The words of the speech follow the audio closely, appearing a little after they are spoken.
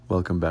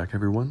Welcome back,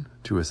 everyone,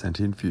 to A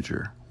Sentient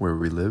Future, where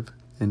we live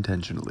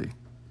intentionally.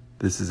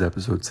 This is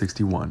episode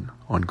 61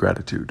 on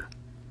gratitude.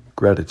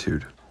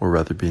 Gratitude, or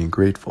rather being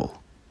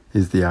grateful,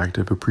 is the act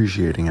of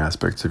appreciating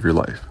aspects of your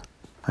life.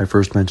 I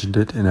first mentioned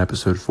it in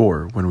episode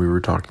 4 when we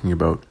were talking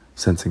about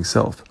sensing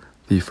self,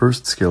 the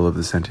first skill of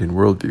the sentient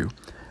worldview,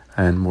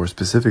 and more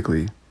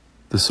specifically,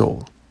 the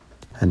soul.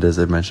 And as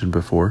I mentioned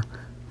before,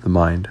 the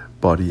mind,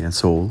 body, and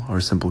soul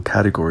are simple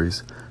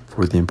categories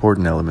for the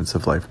important elements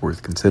of life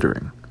worth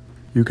considering.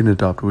 You can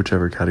adopt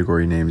whichever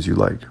category names you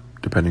like,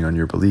 depending on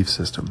your belief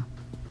system.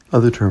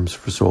 Other terms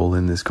for soul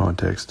in this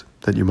context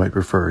that you might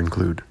prefer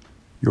include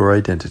your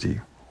identity,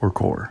 or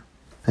core.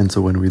 And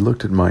so when we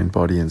looked at mind,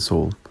 body, and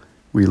soul,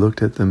 we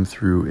looked at them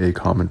through a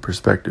common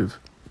perspective,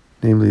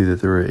 namely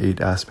that there are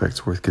 8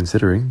 aspects worth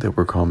considering that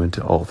were common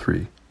to all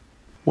 3.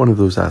 One of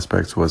those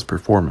aspects was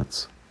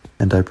performance,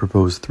 and I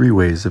proposed 3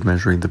 ways of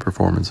measuring the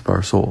performance of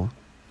our soul: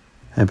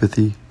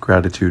 empathy,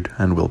 gratitude,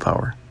 and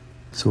willpower.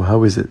 So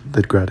how is it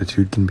that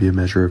gratitude can be a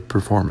measure of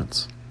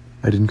performance?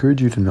 I'd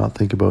encourage you to not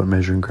think about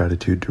measuring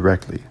gratitude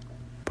directly,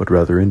 but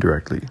rather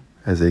indirectly,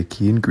 as a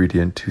key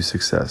ingredient to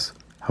success,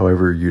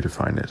 however you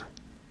define it.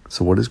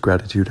 So what does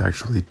gratitude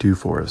actually do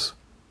for us,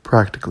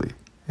 practically,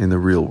 in the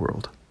real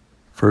world?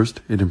 First,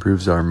 it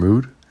improves our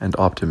mood and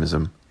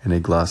optimism in a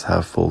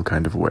glass-half-full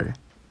kind of way.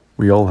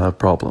 We all have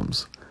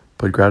problems,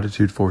 but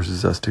gratitude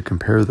forces us to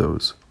compare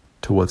those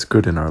to what's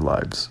good in our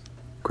lives.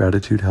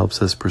 Gratitude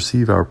helps us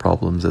perceive our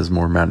problems as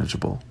more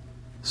manageable.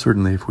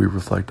 Certainly if we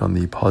reflect on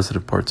the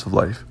positive parts of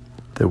life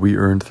that we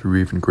earned through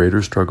even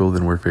greater struggle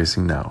than we're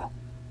facing now.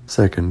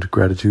 Second,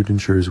 gratitude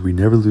ensures we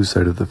never lose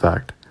sight of the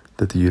fact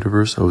that the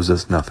universe owes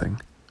us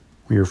nothing.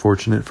 We are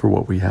fortunate for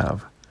what we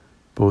have,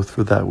 both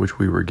for that which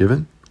we were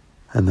given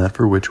and that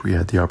for which we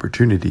had the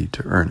opportunity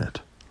to earn it.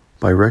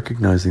 By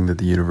recognizing that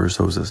the universe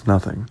owes us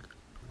nothing,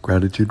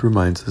 gratitude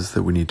reminds us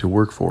that we need to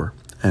work for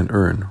and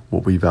earn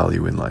what we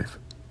value in life.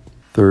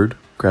 Third,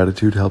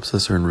 gratitude helps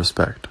us earn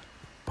respect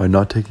by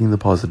not taking the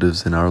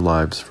positives in our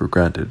lives for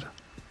granted,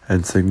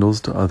 and signals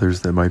to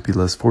others that might be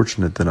less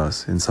fortunate than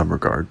us in some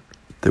regard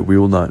that we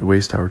will not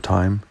waste our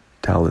time,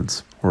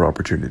 talents, or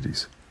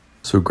opportunities.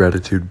 So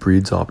gratitude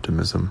breeds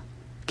optimism,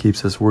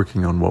 keeps us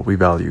working on what we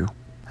value,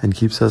 and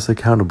keeps us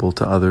accountable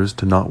to others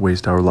to not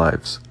waste our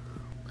lives.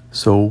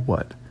 So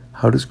what?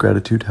 How does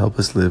gratitude help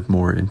us live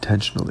more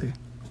intentionally?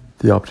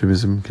 The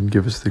optimism can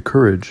give us the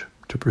courage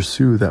to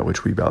pursue that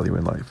which we value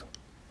in life,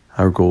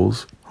 our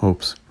goals,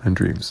 hopes, and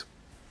dreams.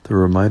 The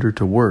reminder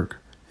to work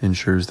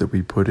ensures that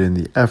we put in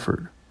the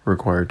effort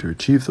required to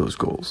achieve those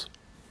goals,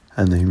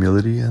 and the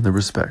humility and the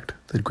respect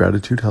that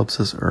gratitude helps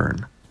us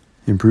earn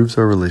improves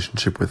our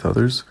relationship with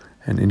others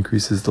and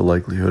increases the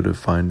likelihood of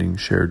finding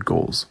shared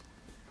goals.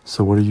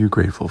 So what are you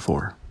grateful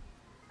for?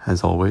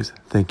 As always,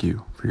 thank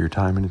you for your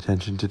time and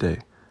attention today.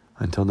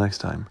 Until next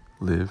time,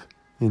 live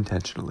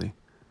intentionally.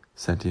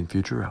 Sentient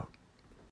Future out.